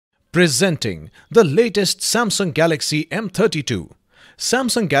Presenting the latest Samsung Galaxy M32.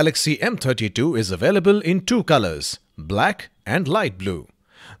 Samsung Galaxy M32 is available in two colors, black and light blue.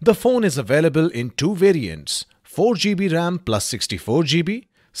 The phone is available in two variants, 4GB RAM plus 64GB,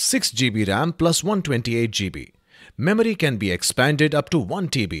 6GB RAM plus 128GB. Memory can be expanded up to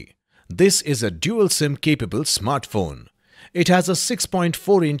 1TB. This is a dual SIM capable smartphone. It has a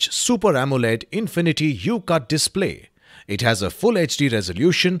 6.4-inch Super AMOLED Infinity U-Cut display. It has a Full HD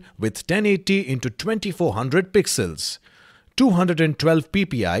resolution with 1080x2400 pixels, 212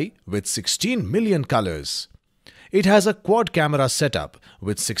 ppi with 16 million colors. It has a quad camera setup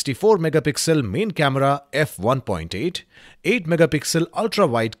with 64 megapixel main camera f1.8, 8 megapixel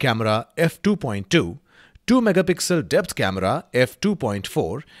ultra-wide camera f2.2, 2 megapixel depth camera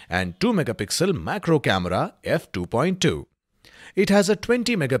f2.4 and 2 megapixel macro camera f2.2. It has a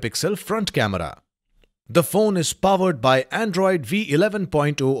 20 megapixel front camera. The phone is powered by Android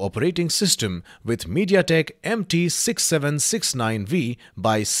V11.0 operating system with MediaTek MT6769V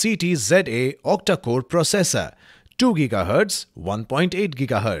by CTZA octa-core processor, 2 GHz, 1.8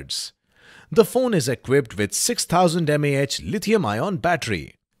 GHz. The phone is equipped with 6000 mAh lithium-ion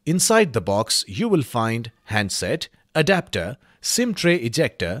battery. Inside the box, you will find handset, adapter, SIM tray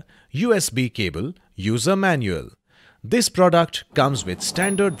ejector, USB cable, user manual. This product comes with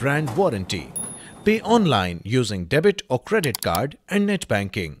standard brand warranty. Pay online using debit or credit card and net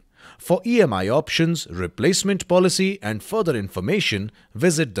banking. For EMI options, replacement policy and further information,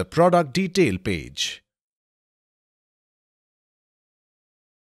 visit the product detail page.